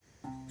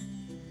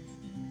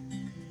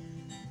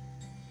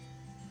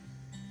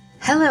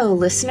Hello,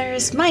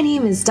 listeners. My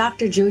name is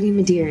Dr. Jody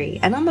Madiri,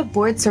 and I'm a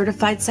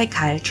board-certified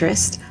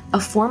psychiatrist, a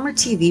former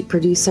TV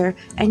producer,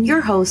 and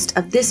your host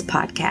of this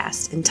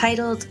podcast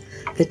entitled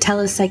The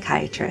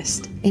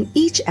Telepsychiatrist. In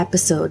each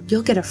episode,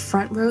 you'll get a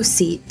front row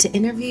seat to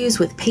interviews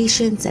with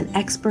patients and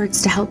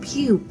experts to help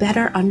you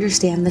better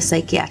understand the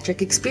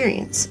psychiatric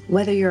experience.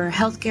 Whether you're a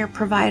healthcare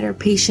provider,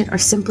 patient, or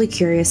simply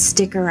curious,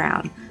 stick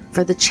around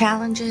for the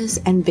challenges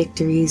and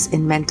victories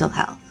in mental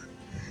health.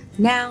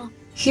 Now,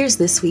 here's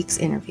this week's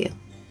interview.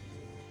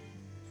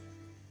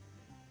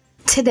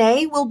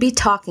 Today, we'll be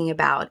talking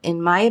about,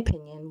 in my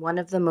opinion, one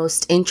of the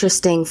most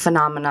interesting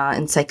phenomena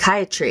in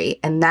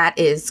psychiatry, and that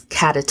is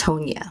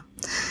catatonia.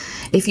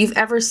 If you've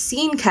ever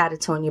seen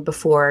catatonia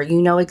before,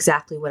 you know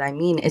exactly what I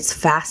mean. It's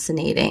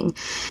fascinating.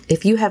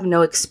 If you have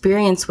no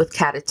experience with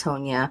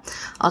catatonia,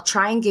 I'll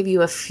try and give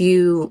you a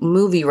few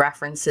movie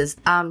references.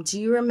 Do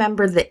you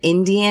remember The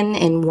Indian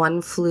in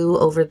One Flew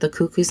Over the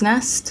Cuckoo's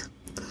Nest?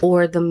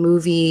 Or the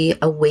movie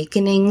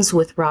Awakenings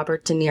with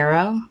Robert De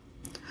Niro?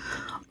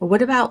 Or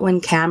what about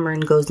When Cameron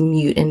Goes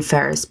Mute in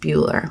Ferris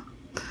Bueller?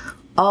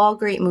 All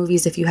great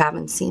movies if you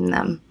haven't seen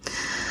them.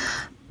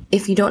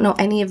 If you don't know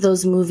any of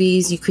those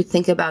movies, you could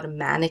think about a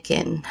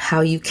mannequin,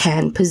 how you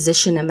can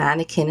position a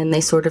mannequin and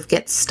they sort of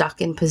get stuck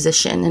in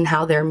position and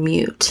how they're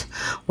mute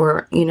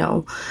or,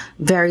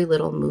 very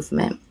little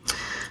movement.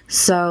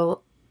 So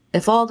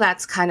if all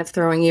that's kind of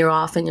throwing you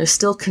off and you're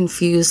still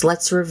confused,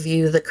 let's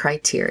review the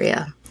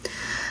criteria.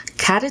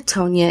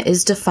 Catatonia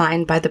is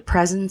defined by the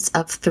presence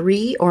of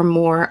 3 or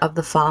more of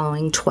the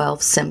following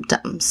 12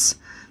 symptoms.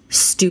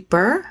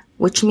 Stupor,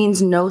 which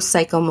means no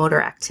psychomotor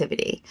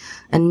activity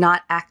and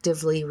not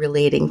actively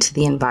relating to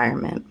the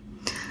environment.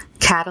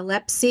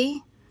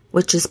 Catalepsy,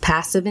 which is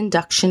passive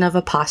induction of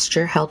a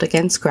posture held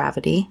against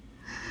gravity.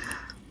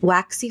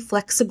 Waxy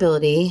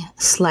flexibility,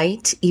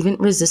 slight, even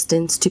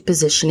resistance to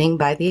positioning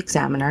by the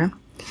examiner.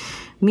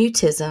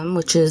 Mutism,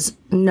 which is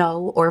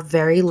no or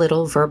very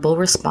little verbal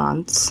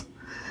response.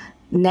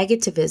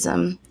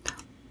 Negativism,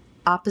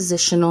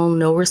 oppositional,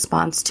 no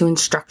response to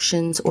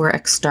instructions or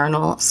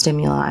external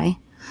stimuli.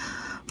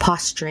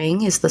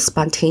 Posturing is the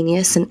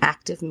spontaneous and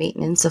active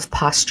maintenance of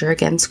posture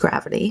against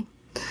gravity.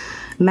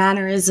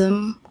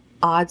 Mannerism,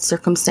 odd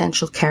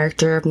circumstantial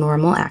character of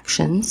normal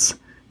actions.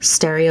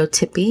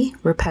 Stereotypy,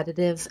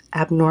 repetitive,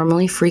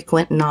 abnormally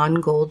frequent,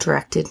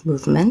 non-goal-directed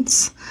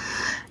movements.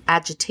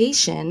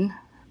 Agitation,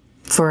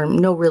 for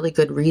no really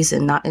good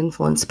reason, not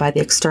influenced by the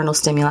external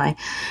stimuli.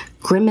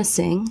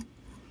 Grimacing.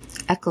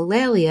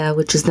 Echolalia,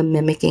 which is the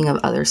mimicking of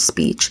other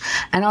speech.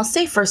 And I'll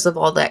say, first of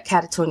all, that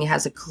catatonia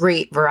has a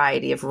great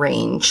variety of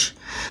range.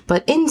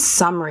 But in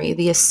summary,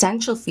 the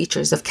essential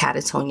features of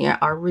catatonia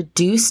are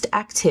reduced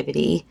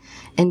activity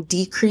and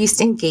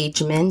decreased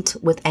engagement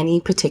with any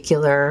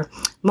particular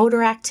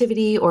motor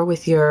activity or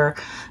with your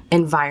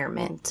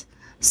environment.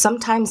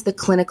 Sometimes the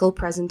clinical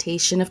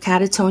presentation of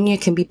catatonia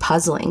can be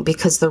puzzling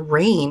because the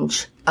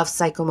range of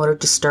psychomotor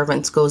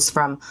disturbance goes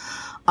from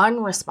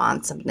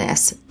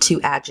unresponsiveness to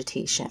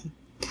agitation.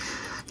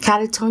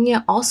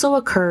 Catatonia also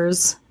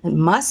occurs and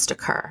must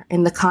occur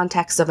in the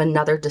context of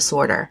another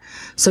disorder.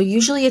 So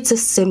usually it's a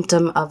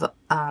symptom of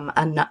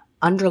an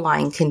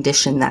underlying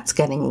condition that's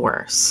getting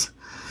worse.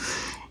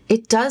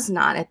 It does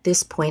not at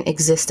this point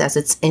exist as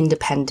its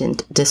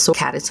independent disorder.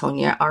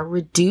 Catatonia are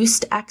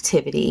reduced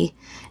activity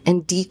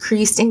and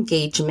decreased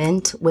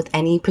engagement with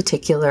any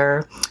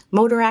particular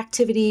motor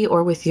activity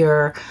or with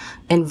your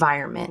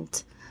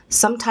environment.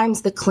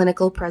 Sometimes the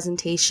clinical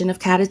presentation of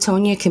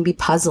catatonia can be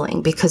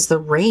puzzling because the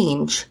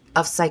range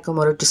of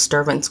psychomotor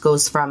disturbance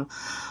goes from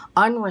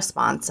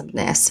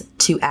unresponsiveness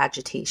to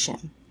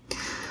agitation.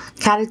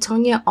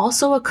 Catatonia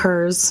also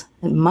occurs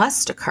and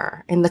must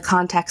occur in the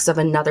context of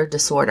another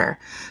disorder.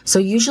 So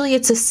usually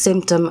it's a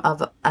symptom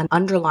of an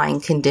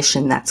underlying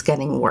condition that's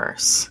getting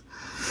worse.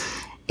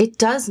 It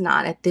does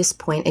not at this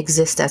point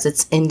exist as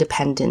its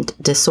independent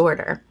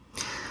disorder.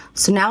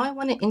 So now I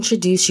want to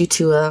introduce you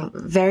to a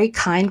very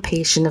kind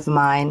patient of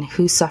mine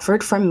who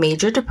suffered from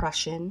major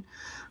depression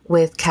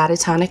with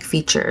catatonic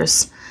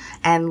features.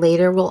 And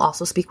later we'll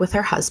also speak with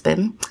her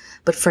husband.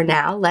 But for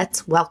now,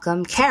 let's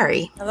welcome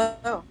Carrie.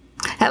 Hello.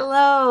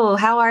 Hello.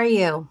 How are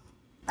you?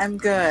 I'm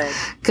good.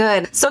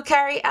 Good. So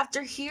Carrie,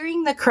 after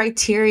hearing the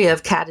criteria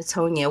of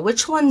catatonia,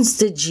 which ones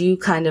did you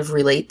kind of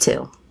relate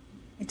to?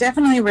 I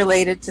definitely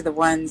related to the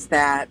ones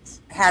that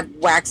had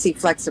waxy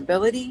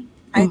flexibility.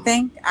 I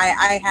think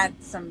I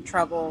had some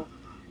trouble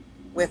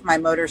with my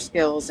motor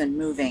skills and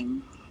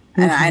moving.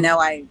 And I know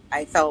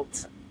I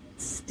felt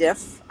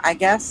stiff, I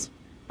guess.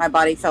 My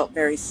body felt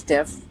very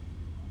stiff.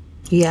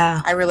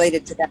 Yeah. I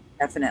related to that,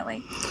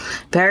 definitely.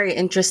 Very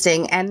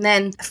interesting. And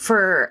then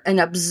for an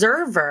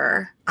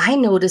observer, I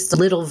noticed a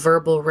little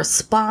verbal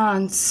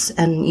response.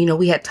 And,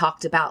 we had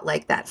talked about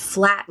like that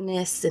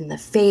flatness in the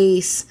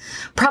face,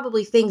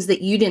 probably things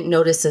that you didn't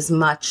notice as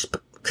much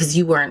because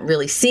you weren't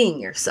really seeing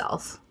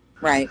yourself.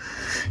 Right.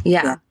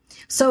 Yeah.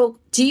 So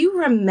do you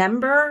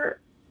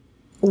remember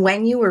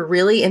when you were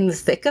really in the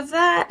thick of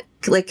that?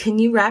 Like, can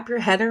you wrap your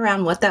head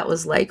around what that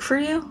was like for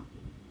you?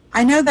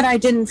 I know that I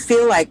didn't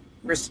feel like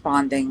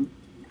responding.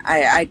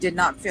 I did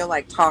not feel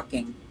like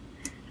talking.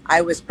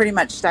 I was pretty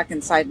much stuck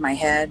inside my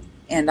head,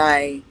 and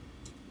I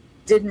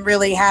didn't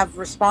really have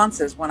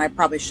responses when I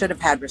probably should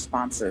have had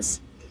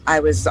responses. I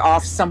was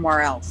off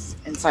somewhere else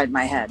inside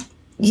my head.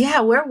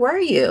 Yeah, where were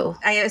you?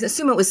 I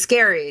assume it was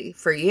scary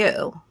for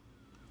you.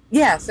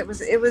 Yes, it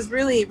was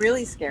really,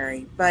 really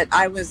scary, but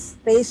I was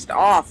spaced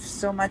off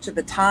so much of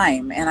the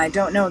time, and I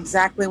don't know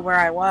exactly where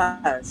I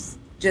was.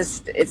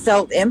 Just, it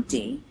felt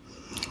empty.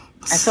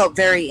 I felt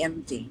very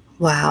empty.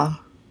 Wow.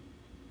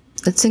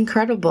 That's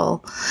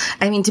incredible.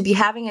 I mean, to be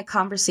having a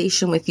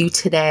conversation with you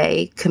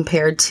today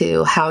compared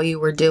to how you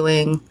were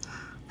doing,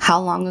 how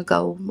long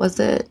ago was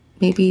it?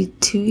 Maybe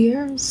 2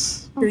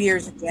 years? 2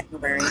 years in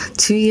January.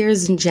 2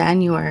 years in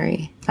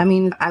January. I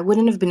mean, I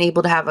wouldn't have been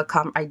able to have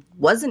I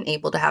wasn't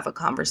able to have a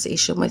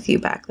conversation with you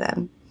back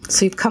then.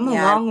 So you've come a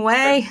long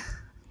way.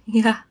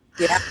 Yeah.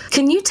 Yeah.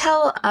 Can you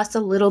tell us a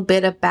little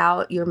bit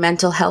about your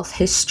mental health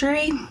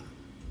history?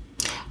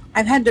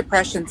 I've had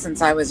depression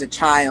since I was a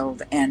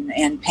child,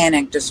 and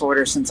panic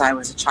disorder since I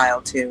was a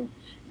child too,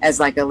 as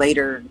like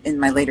in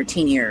my later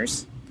teen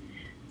years.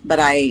 But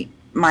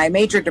my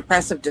major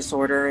depressive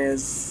disorder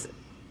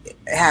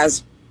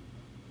has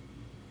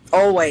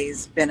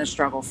always been a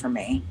struggle for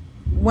me.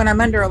 When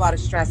I'm under a lot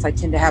of stress, I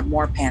tend to have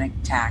more panic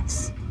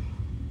attacks.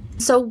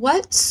 So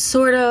what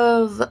sort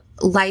of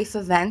life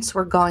events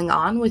were going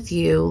on with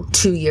you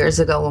 2 years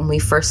ago when we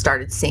first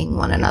started seeing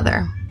one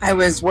another? I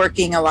was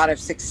working a lot of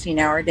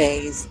 16-hour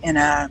days in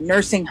a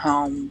nursing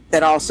home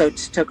that also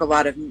took a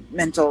lot of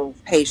mental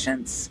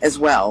patients as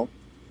well.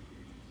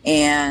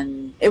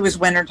 And it was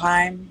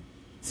wintertime,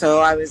 so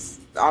I was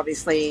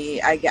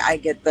obviously, I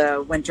get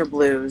the winter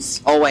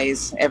blues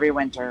always, every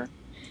winter.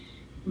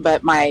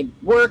 But my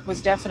work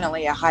was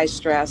definitely a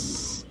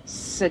high-stress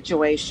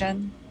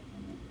situation.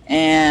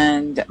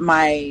 And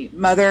my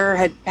mother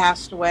had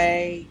passed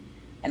away,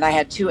 and I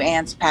had 2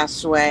 aunts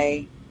pass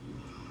away,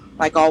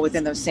 like all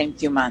within those same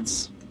few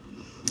months.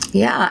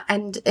 Yeah,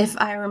 and if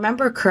I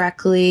remember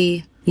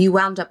correctly, you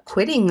wound up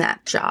quitting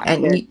that job.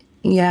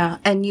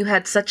 And you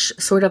had such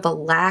sort of a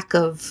lack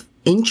of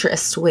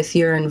interest with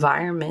your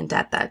environment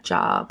at that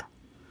job.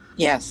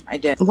 Yes, I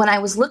did. When I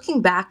was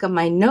looking back on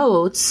my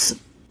notes,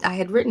 I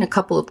had written a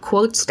couple of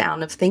quotes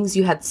down of things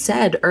you had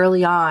said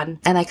early on,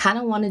 and I kind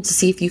of wanted to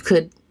see if you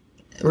could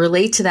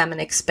relate to them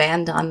and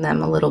expand on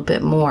them a little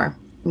bit more.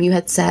 You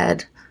had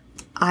said,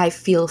 "I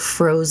feel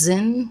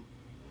frozen.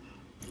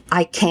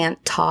 I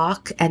can't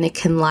talk, and it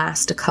can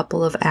last a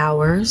couple of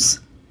hours.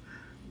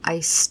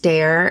 I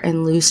stare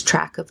and lose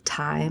track of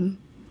time.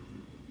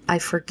 I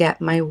forget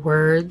my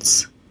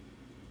words.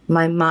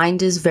 My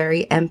mind is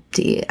very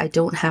empty. I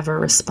don't have a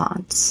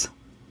response."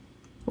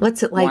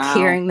 What's it like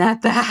hearing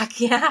that back?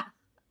 Yeah.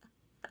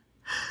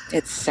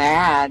 It's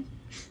sad.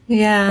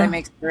 Yeah. That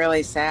makes me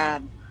really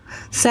sad.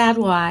 Sad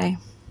why?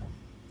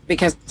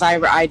 Because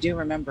I do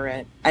remember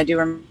it. I do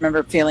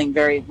remember feeling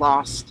very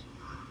lost.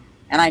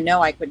 And I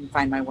know I couldn't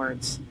find my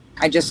words.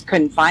 I just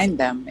couldn't find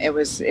them. It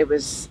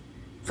was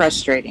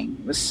frustrating.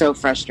 It was so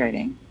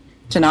frustrating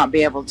to not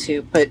be able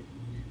to put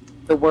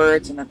the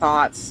words and the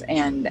thoughts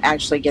and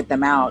actually get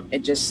them out.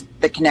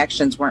 The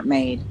connections weren't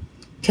made.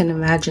 Can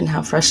imagine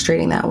how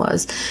frustrating that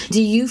was.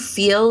 Do you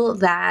feel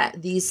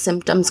that these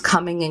symptoms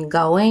coming and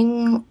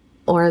going,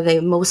 or they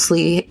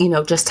mostly,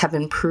 just have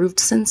improved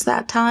since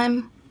that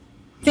time?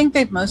 I think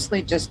they've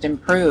mostly just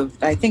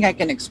improved. I think I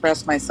can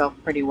express myself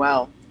pretty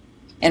well.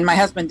 And my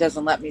husband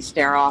doesn't let me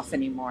stare off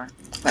anymore.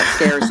 That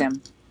scares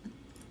him.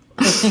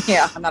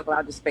 Yeah, I'm not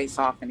allowed to space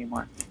off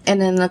anymore. And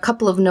then a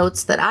couple of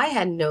notes that I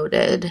had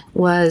noted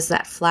was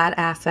that flat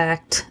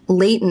affect,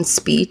 latent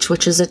speech,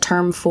 which is a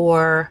term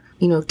for,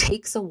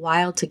 takes a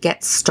while to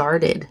get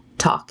started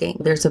talking.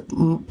 There's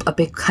a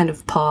big kind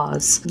of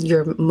pause.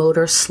 Your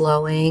motor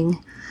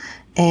slowing.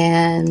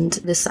 And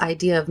this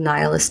idea of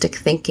nihilistic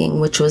thinking,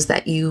 which was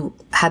that you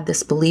had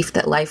this belief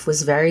that life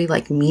was very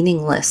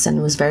meaningless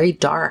and was very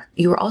dark.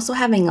 You were also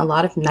having a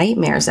lot of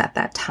nightmares at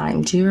that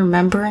time. Do you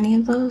remember any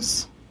of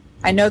those?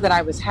 I know that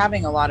I was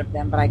having a lot of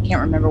them, but I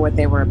can't remember what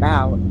they were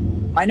about.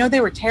 I know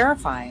they were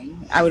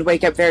terrifying. I would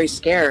wake up very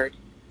scared,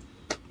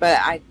 but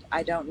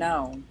I don't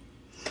know.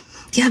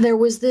 Yeah, there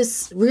was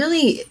this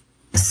really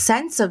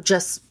sense of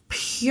just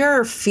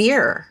pure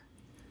fear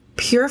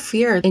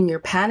in your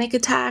panic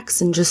attacks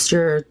and just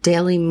your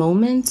daily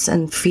moments,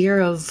 and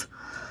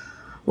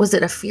was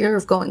it a fear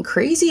of going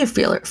crazy, a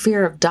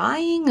fear of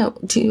dying?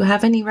 Do you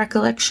have any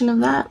recollection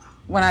of that?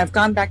 When I've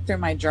gone back through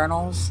my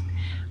journals,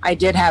 I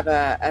did have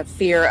a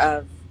fear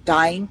of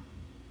dying.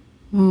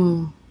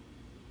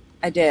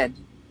 I did.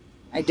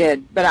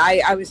 But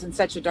I was in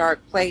such a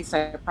dark place,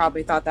 I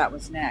probably thought that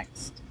was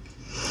next.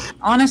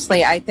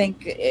 Honestly, I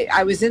think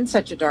I was in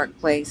such a dark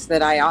place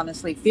that I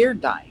honestly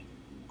feared dying.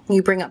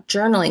 You bring up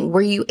journaling.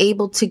 Were you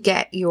able to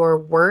get your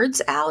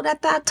words out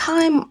at that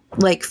time,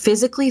 like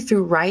physically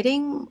through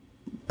writing,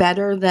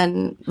 better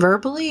than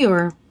verbally,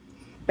 or?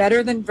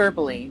 Better than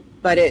verbally,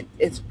 but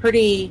it's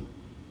pretty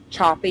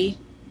choppy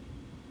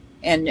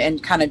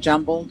and kind of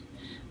jumbled.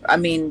 I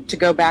mean, to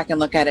go back and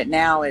look at it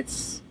now,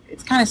 it's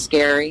kind of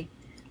scary.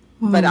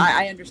 But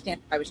I understand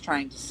what I was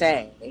trying to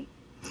say.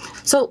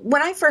 So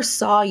when I first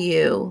saw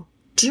you,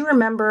 do you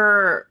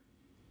remember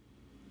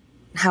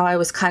how I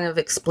was kind of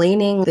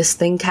explaining this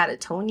thing,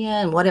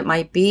 catatonia, and what it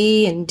might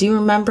be? And do you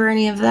remember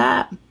any of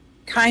that?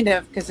 Kind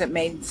of, because it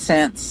made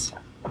sense.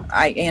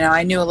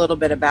 I knew a little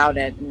bit about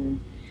it,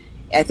 and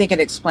I think it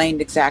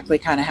explained exactly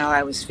kind of how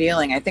I was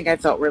feeling. I think I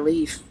felt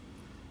relief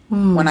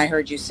when I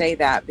heard you say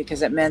that,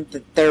 because it meant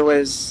that there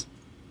was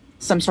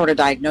some sort of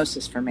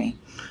diagnosis for me.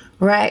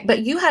 Right. But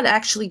you had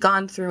actually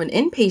gone through an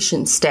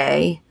inpatient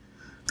stay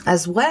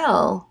as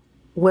well,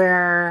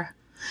 where,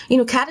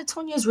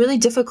 catatonia is really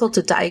difficult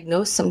to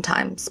diagnose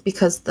sometimes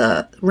because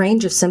the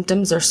range of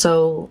symptoms are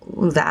so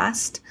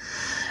vast.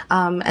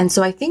 And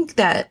so I think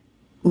that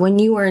when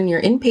you were in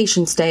your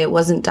inpatient stay, it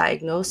wasn't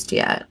diagnosed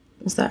yet.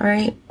 Is that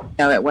right?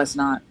 No, it was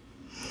not.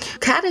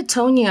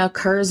 Catatonia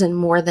occurs in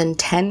more than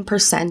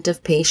 10%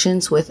 of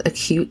patients with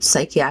acute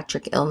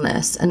psychiatric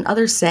illness, and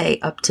others say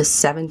up to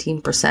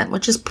 17%,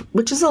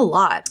 which is a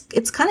lot.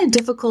 It's kind of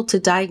difficult to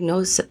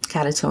diagnose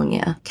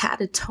catatonia.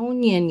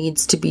 Catatonia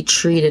needs to be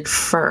treated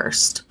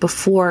first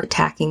before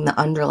attacking the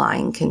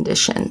underlying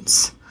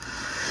conditions.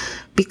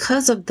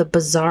 Because of the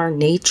bizarre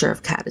nature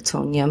of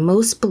catatonia,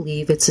 most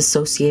believe it's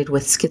associated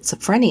with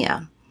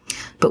schizophrenia,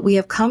 but we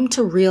have come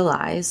to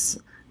realize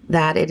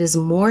that it is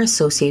more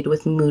associated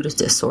with mood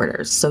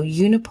disorders, so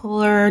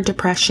unipolar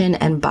depression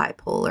and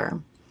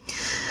bipolar.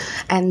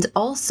 And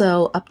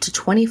also up to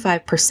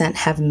 25%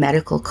 have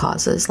medical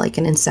causes like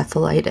an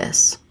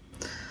encephalitis.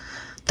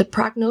 The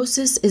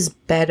prognosis is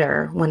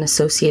better when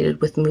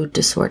associated with mood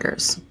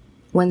disorders.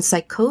 When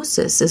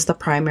psychosis is the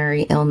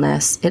primary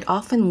illness, it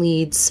often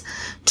leads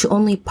to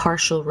only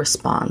partial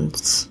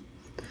response.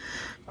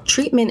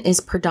 Treatment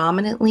is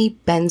predominantly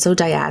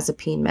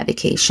benzodiazepine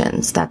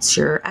medications. That's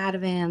your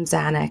Ativan,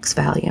 Xanax,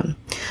 Valium.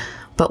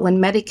 But when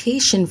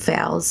medication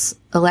fails,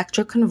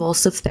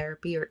 electroconvulsive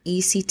therapy or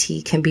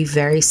ECT can be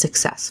very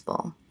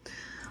successful.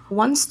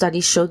 One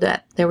study showed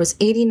that there was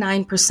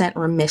 89%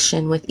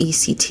 remission with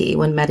ECT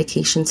when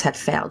medications had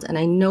failed. And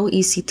I know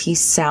ECT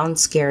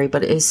sounds scary,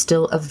 but it is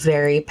still a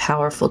very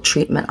powerful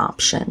treatment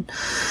option.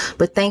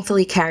 But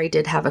thankfully, Carrie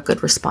did have a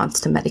good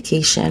response to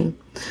medication.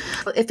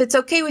 If it's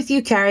okay with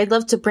you, Carrie, I'd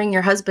love to bring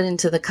your husband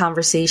into the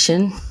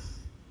conversation.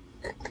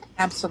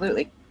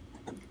 Absolutely.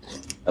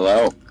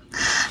 Hello.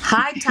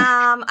 Hi,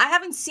 Tom. I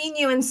haven't seen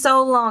you in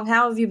so long.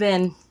 How have you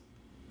been?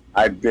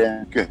 I've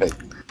been good.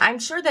 I'm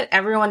sure that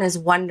everyone is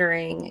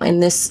wondering,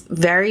 in this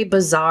very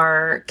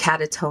bizarre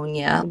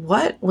catatonia,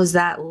 what was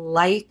that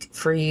like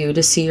for you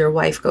to see your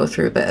wife go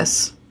through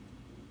this?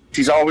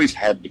 She's always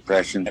had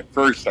depression. At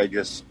first, I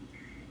just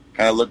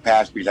kind of looked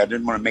past because I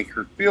didn't want to make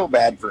her feel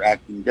bad for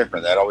acting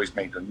different. That always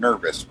made her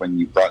nervous when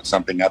you brought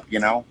something up,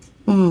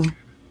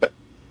 But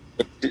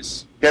it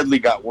steadily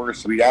got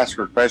worse. We'd ask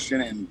her a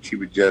question and she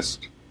would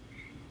just...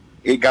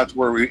 It got to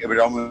where it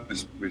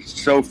was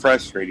so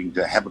frustrating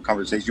to have a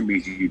conversation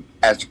because you'd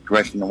ask a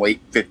question and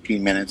wait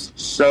 15 minutes.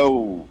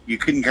 So you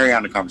couldn't carry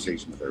on a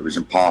conversation with her. It was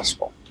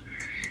impossible.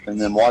 And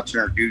then watching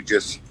her do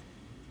just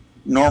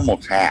normal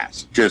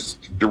tasks,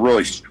 just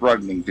really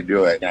struggling to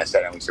do it. And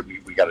we said,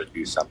 we got to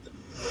do something.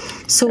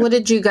 So what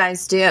did you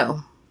guys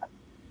do?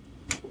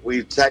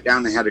 We sat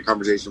down and had a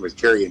conversation with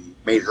Carrie and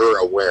made her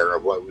aware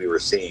of what we were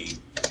seeing.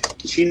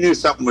 She knew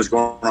something was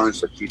going on,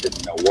 so she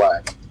didn't know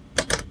what.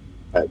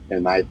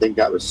 And I think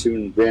that was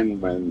soon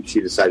then when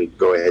she decided to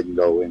go ahead and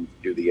go and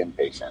do the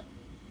inpatient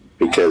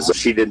because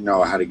she didn't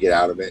know how to get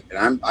out of it.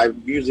 And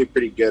I'm usually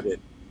pretty good at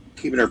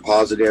keeping her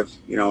positive,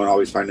 and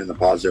always finding the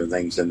positive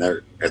things. And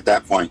there, at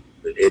that point,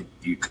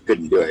 you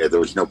couldn't do it. There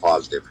was no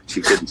positive.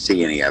 She couldn't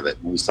see any of it.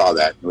 And we saw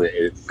that.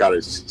 It got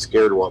us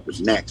scared of what was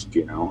next,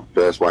 So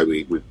that's why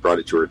we brought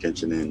it to her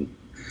attention and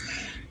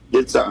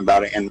did something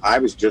about it. And I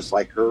was just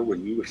like her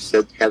when you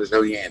said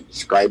catatonia and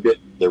described it.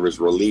 There was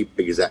relief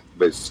because that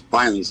was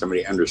finally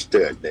somebody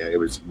understood. It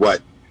was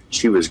what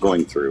she was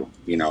going through.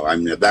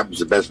 That was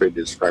the best way to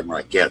describe it.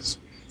 Like, yes,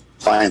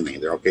 finally,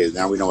 they're okay.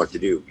 Now we know what to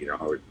do,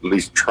 or at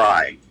least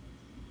try.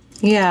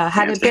 Yeah.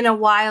 Had it been a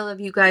while of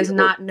you guys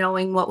not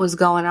knowing what was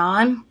going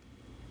on?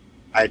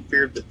 I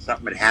feared that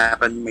something had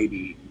happened,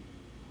 maybe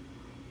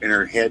in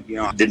her head,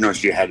 didn't know if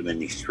she had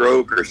any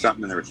stroke or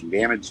something, and there was some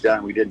damage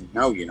done. We didn't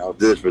know, if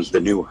this was the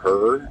new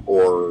her,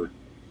 or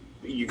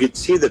you could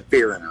see the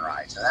fear in her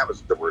eyes. And that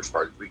was the worst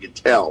part. We could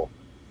tell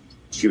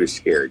she was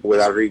scared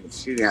without her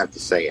she didn't have to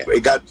say it.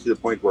 It got to the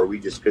point where we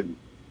just couldn't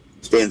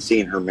stand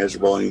seeing her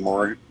miserable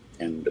anymore.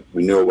 And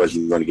we knew it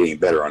wasn't going to get any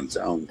better on its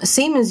own.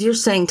 Same as you're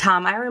saying,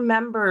 Tom. I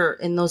remember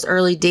in those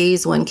early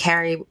days when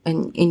Carrie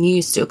and you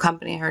used to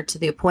accompany her to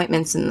the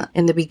appointments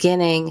in the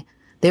beginning,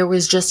 there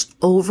was just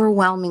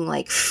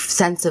overwhelming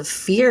sense of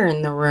fear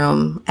in the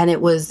room. And it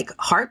was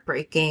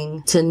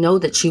heartbreaking to know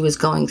that she was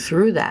going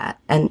through that.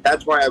 And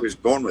that's why I was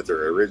going with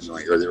her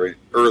originally, or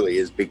early,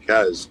 is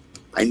because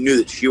I knew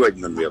that she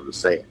wasn't going to be able to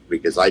say it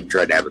because I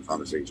tried to have a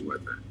conversation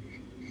with her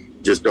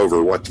just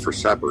over what's for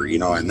supper,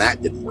 and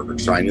that didn't work.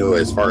 So I knew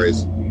as far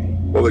as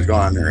what was going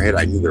on in her head,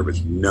 I knew there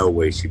was no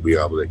way she'd be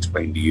able to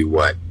explain to you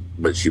what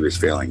she was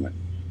feeling.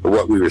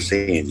 what we were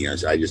seeing.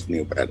 I just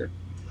knew better.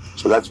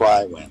 So that's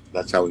why I went.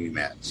 That's how we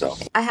met. So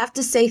I have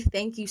to say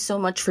thank you so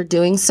much for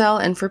doing so.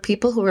 And for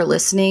people who are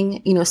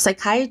listening,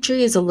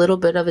 psychiatry is a little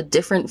bit of a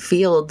different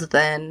field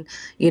than,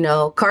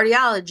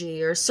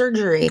 cardiology or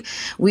surgery.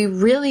 We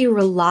really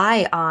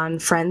rely on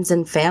friends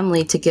and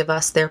family to give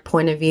us their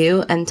point of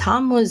view. And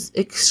Tom was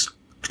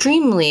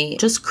extremely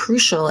just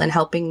crucial in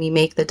helping me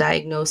make the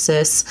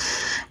diagnosis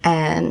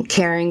and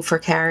caring for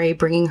Carrie,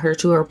 bringing her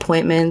to her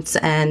appointments.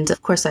 And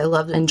of course, I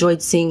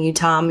enjoyed seeing you,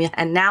 Tom.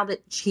 And now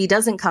that he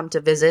doesn't come to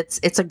visits,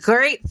 it's a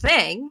great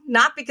thing,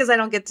 not because I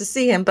don't get to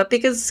see him, but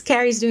because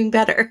Carrie's doing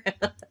better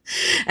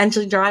and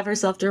she'll drive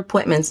herself to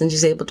appointments and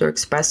she's able to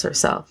express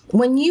herself.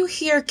 When you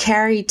hear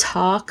Carrie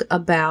talk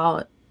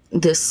about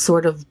this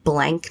sort of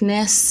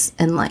blankness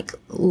and like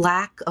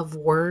lack of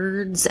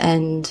words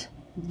and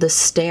the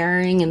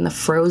staring and the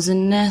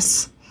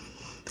frozenness,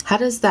 how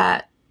does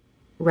that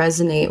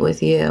resonate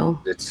with you?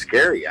 It's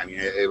scary. I mean,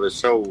 it was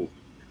so,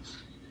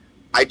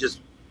 I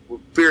just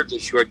feared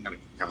that she wasn't going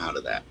to come out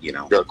of that,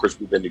 Of course,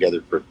 we've been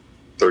together for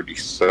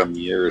 30-some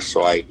years,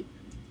 so I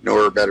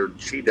know her better than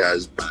she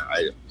does, but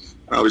it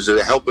was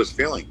a helpless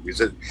feeling,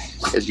 because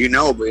as you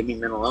know, any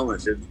mental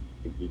illness,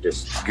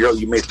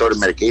 you may start a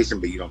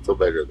medication, but you don't feel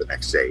better the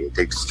next day. It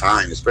takes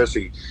time,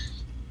 especially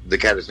the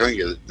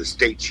Catatonia, the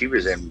state she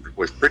was in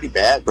was pretty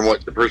bad from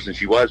what the person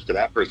she was to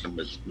that person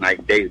was night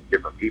and day,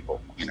 different people,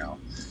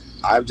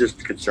 I was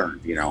just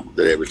concerned,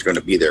 that it was going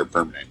to be there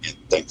permanent, and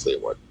thankfully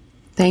it wasn't.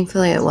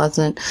 Thankfully it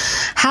wasn't.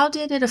 How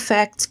did it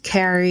affect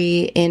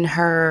Carrie in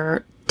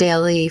her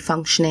daily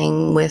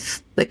functioning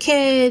with the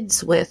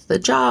kids, with the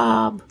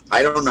job?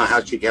 I don't know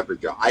how she kept her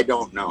job. I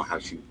don't know how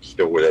she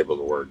still was able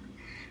to work,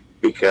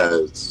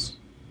 because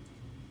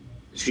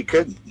she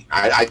couldn't.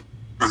 I don't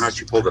know how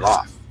she pulled it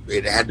off.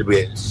 It had to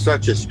be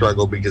such a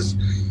struggle, because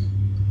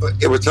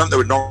it was something that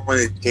would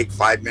normally take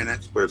 5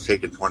 minutes, but it's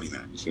taken 20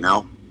 minutes,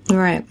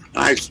 Right. And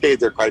I stayed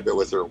there quite a bit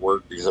with her at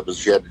work, because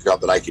she had a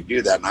job that I could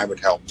do that, and I would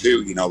help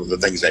too, with the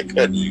things I could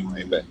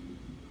anyway. But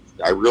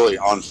I really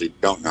honestly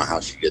don't know how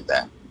she did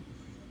that.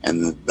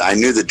 And I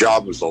knew the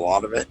job was a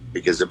lot of it,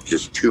 because it was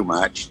just too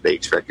much. They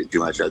expected too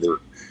much. They were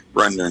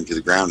running her into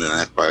the ground, and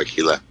that's why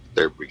she left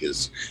there,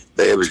 because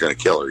it was going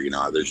to kill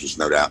her, there's just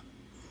no doubt.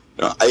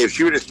 If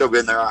she would have still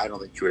been there, I don't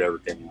think she would ever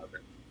came out of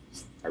it.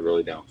 I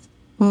really don't.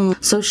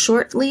 So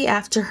shortly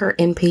after her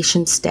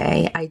inpatient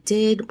stay, I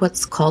did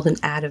what's called an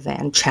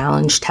Ativan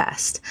challenge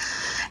test.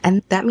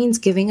 And that means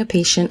giving a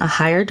patient a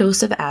higher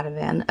dose of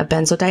Ativan, a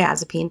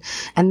benzodiazepine,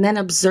 and then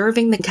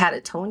observing the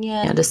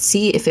catatonia to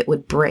see if it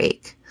would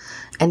break.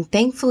 And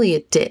thankfully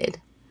it did.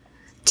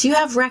 Do you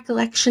have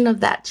recollection of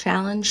that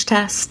challenge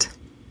test?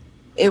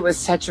 It was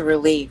such a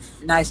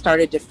relief. And I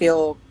started to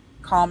feel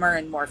calmer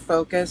and more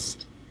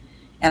focused.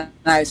 And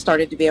I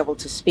started to be able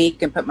to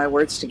speak and put my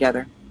words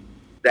together.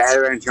 The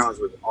Ativan challenge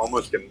was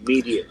almost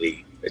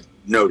immediately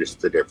noticed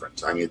the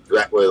difference. I mean,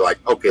 that was like,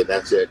 okay,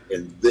 that's it.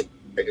 And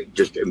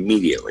just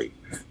immediately.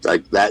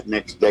 Like that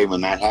next day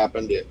when that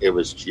happened,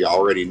 she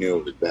already knew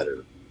it was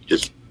better.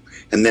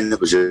 And then it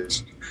was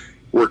just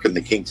working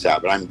the kinks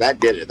out. But I mean, that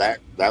did it. That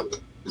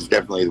was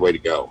definitely the way to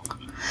go.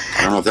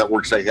 I don't know if that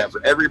works like that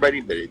for everybody,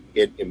 but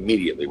it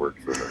immediately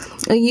worked for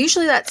her.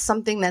 Usually that's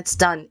something that's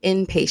done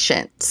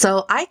inpatient.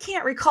 So I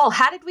can't recall.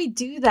 How did we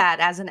do that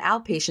as an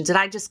outpatient? Did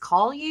I just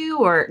call you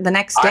or the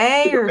next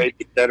day?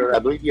 I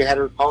believe you had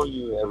her call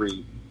you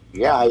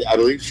I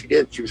believe she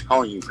did. She was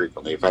calling you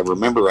frequently. If I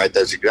remember right,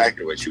 that's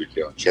exactly what she was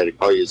doing. She had to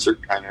call you a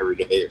certain time every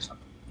day or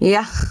something.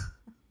 Yeah.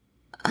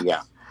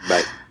 Yeah,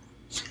 but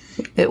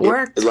it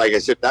worked. Like I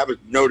said, that was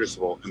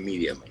noticeable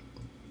immediately.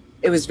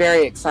 It was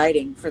very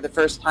exciting for the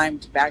first time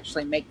to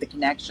actually make the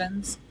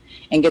connections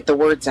and get the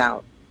words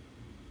out.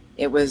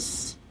 It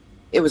was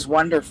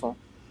wonderful.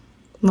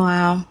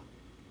 Wow.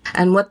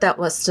 And what that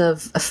must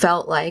have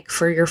felt like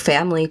for your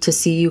family to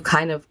see you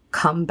kind of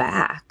come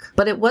back.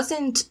 But it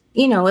wasn't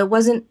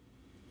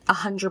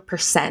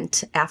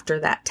 100% after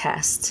that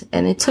test.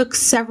 And it took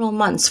several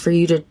months for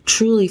you to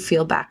truly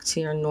feel back to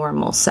your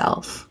normal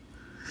self.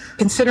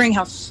 Considering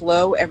how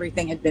slow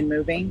everything had been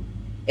moving,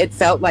 it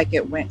felt like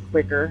it went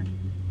quicker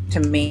to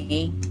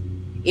me.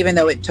 Even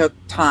though it took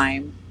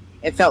time,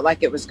 it felt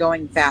like it was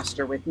going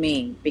faster with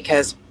me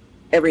because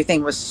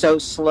everything was so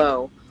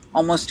slow,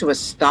 almost to a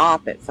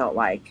stop. It felt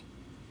like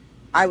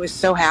I was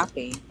so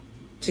happy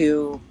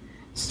to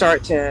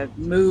start to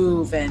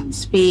move and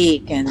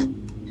speak,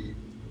 and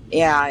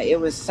yeah, it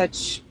was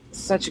such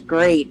a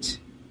great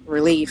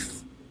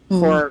relief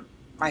for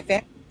my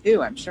family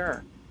too, I'm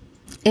sure.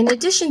 In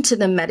addition to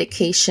the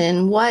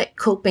medication, what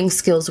coping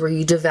skills were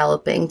you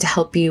developing to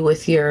help you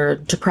with your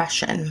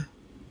depression?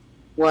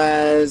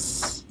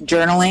 Was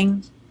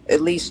journaling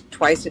at least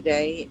twice a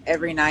day.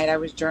 Every night I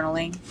was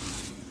journaling.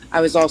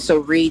 I was also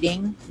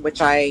reading,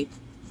 which I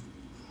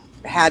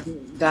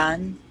hadn't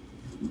done.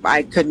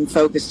 I couldn't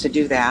focus to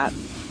do that.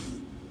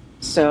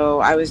 So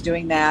I was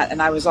doing that,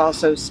 and I was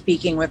also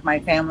speaking with my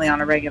family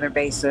on a regular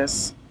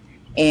basis.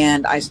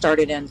 And I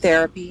started in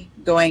therapy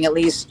going at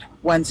least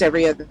once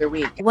every other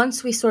week.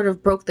 Once we sort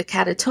of broke the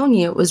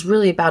catatonia, it was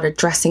really about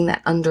addressing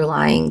that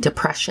underlying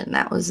depression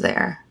that was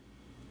there.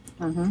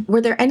 Mm-hmm.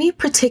 Were there any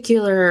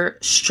particular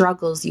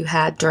struggles you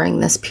had during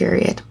this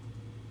period?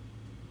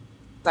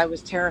 I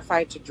was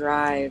terrified to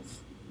drive.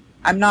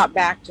 I'm not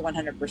back to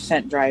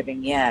 100%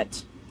 driving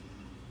yet,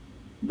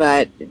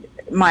 but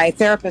my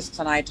therapist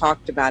and I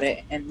talked about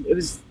it, and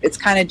it's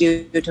kind of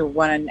due to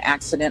one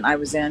accident I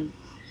was in.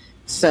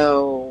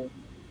 So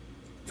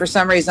for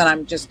some reason,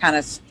 I'm just kind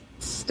of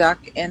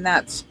stuck in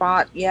that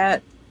spot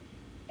yet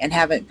and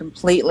haven't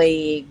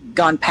completely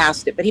gone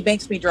past it, but he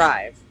makes me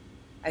drive.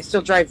 I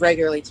still drive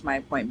regularly to my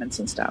appointments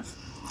and stuff.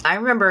 I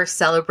remember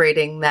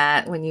celebrating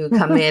that when you would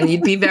come in.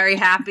 You'd be very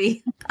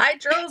happy. I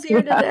drove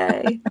here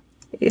today.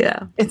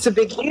 Yeah. It's a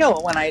big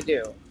deal when I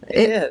do.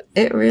 It is.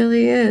 It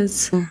really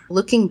is.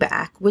 Looking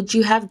back, would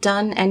you have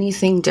done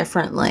anything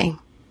differently?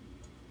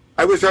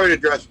 I wish I would have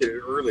addressed it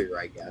earlier,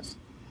 I guess.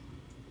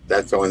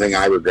 That's the only thing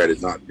I regret,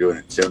 is not doing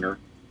it sooner.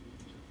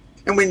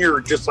 And when you're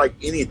just like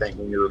anything,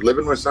 when you're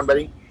living with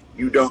somebody,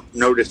 you don't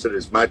notice it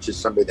as much as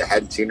somebody that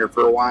hadn't seen her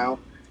for a while,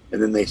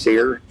 and then they see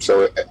her.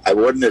 So I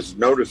wasn't as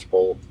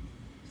noticeable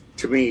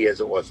to me as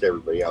it was to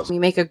everybody else.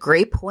 You make a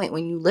great point.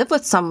 When you live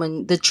with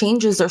someone, the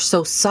changes are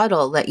so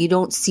subtle that you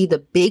don't see the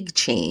big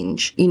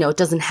change. You know, it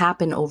doesn't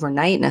happen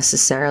overnight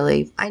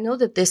necessarily. I know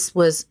that this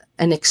was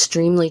an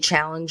extremely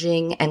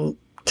challenging and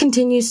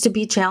continues to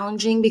be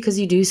challenging because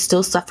you do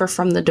still suffer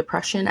from the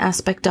depression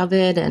aspect of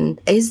it.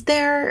 And is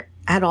there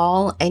at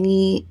all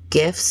any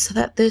gifts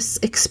that this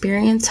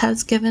experience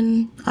has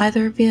given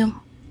either of you?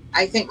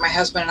 I think my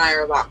husband and I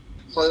are a lot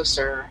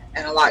closer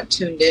and a lot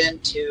tuned in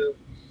to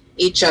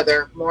each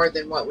other more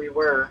than what we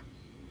were.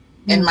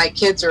 And my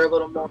kids are a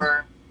little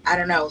more, I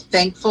don't know,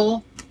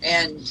 thankful.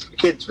 And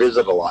kids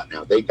visit a lot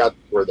now. They got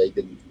where they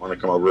didn't want to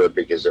come over it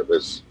because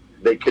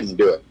they couldn't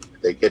do it.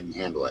 They couldn't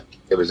handle it.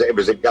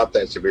 It got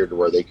that severe to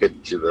where they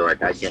couldn't. They're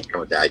like, I can't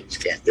come with that. I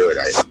just can't do it.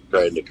 I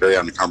tried to carry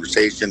on the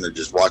conversation. They're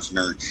just watching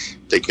her.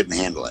 They couldn't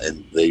handle it,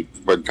 and they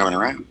weren't coming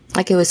around.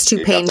 Like it was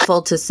too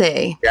painful to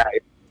see.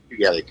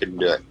 Yeah, they couldn't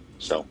do it.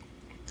 So.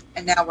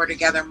 And now we're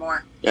together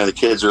more. Yeah, the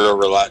kids are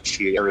over a lot.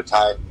 She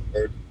retired,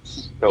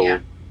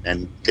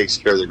 and takes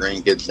care of the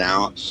grandkids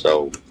now.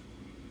 So,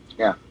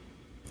 yeah.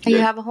 And you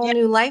have a whole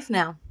new life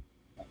now.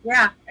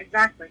 Yeah,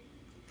 exactly.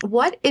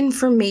 What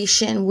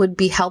information would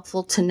be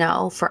helpful to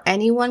know for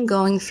anyone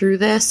going through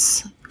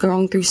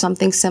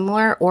something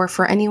similar, or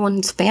for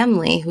anyone's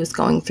family who's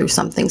going through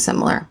something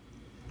similar?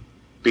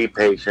 Be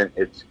patient.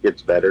 It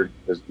gets better.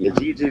 It's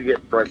easy to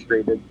get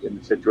frustrated in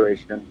the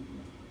situation,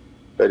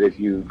 but if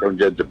you don't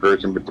judge the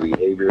person but the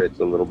behavior, it's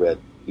a little bit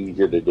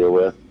easier to deal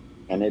with,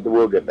 and it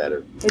will get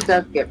better. It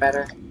does get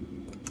better.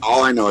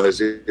 All I know is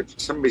if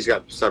somebody's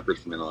suffers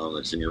from mental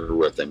illness and you're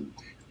with them,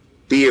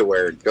 be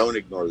aware. Don't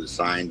ignore the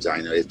signs.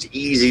 I know it's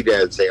easy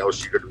to say, "Oh,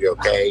 she's going to be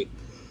okay."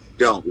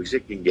 Don't, because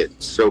it can get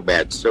so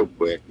bad so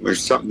quick.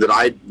 There's something that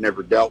I'd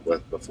never dealt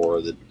with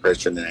before, the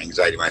depression and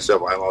anxiety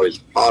myself. I'm always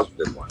a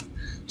positive one,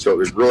 so it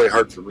was really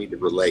hard for me to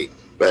relate.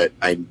 But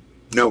I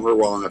know her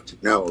well enough to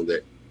know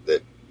that,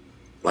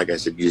 like I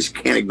said, you just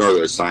can't ignore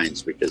those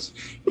signs because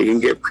it can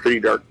get pretty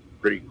dark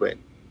pretty quick.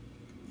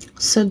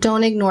 So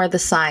don't ignore the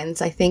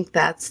signs. I think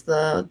that's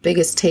the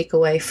biggest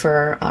takeaway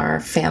for our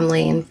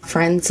family and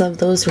friends of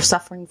those who are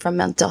suffering from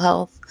mental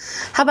health.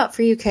 How about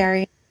for you,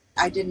 Carrie?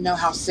 I didn't know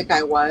how sick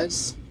I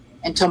was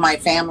until my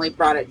family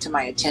brought it to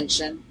my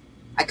attention.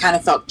 I kind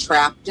of felt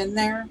trapped in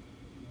there.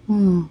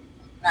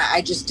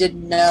 I just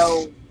didn't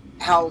know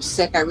how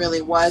sick I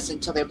really was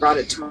until they brought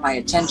it to my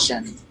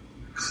attention.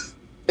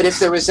 But if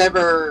there was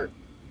ever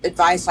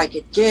advice I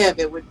could give,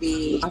 it would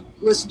be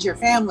listen to your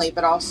family,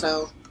 but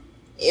also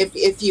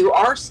if you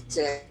are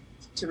sick,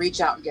 to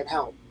reach out and get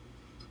help.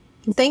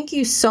 Thank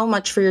you so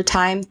much for your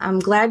time. I'm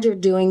glad you're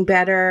doing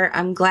better.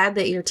 I'm glad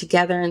that you're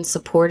together and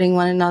supporting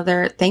one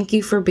another. Thank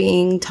you for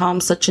being, Tom,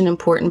 such an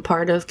important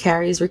part of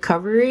Carrie's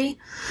recovery.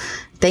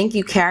 Thank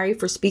you, Carrie,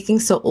 for speaking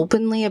so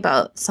openly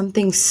about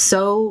something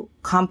so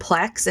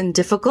complex and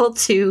difficult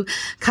to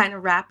kind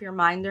of wrap your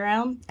mind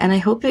around. And I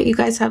hope that you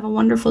guys have a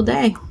wonderful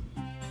day.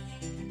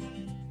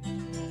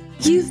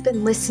 You've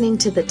been listening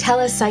to The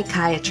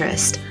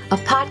Telepsychiatrist, a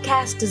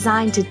podcast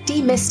designed to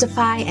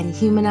demystify and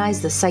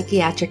humanize the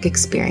psychiatric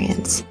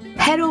experience.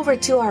 Head over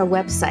to our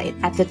website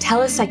at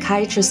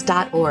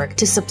thetelepsychiatrist.org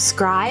to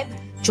subscribe,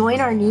 join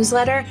our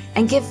newsletter,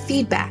 and give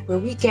feedback where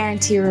we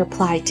guarantee a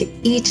reply to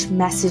each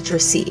message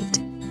received.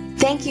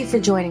 Thank you for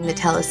joining The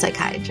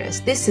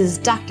Telepsychiatrist. This is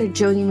Dr.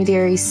 Jody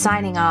Maderi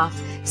signing off.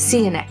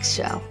 See you next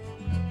show.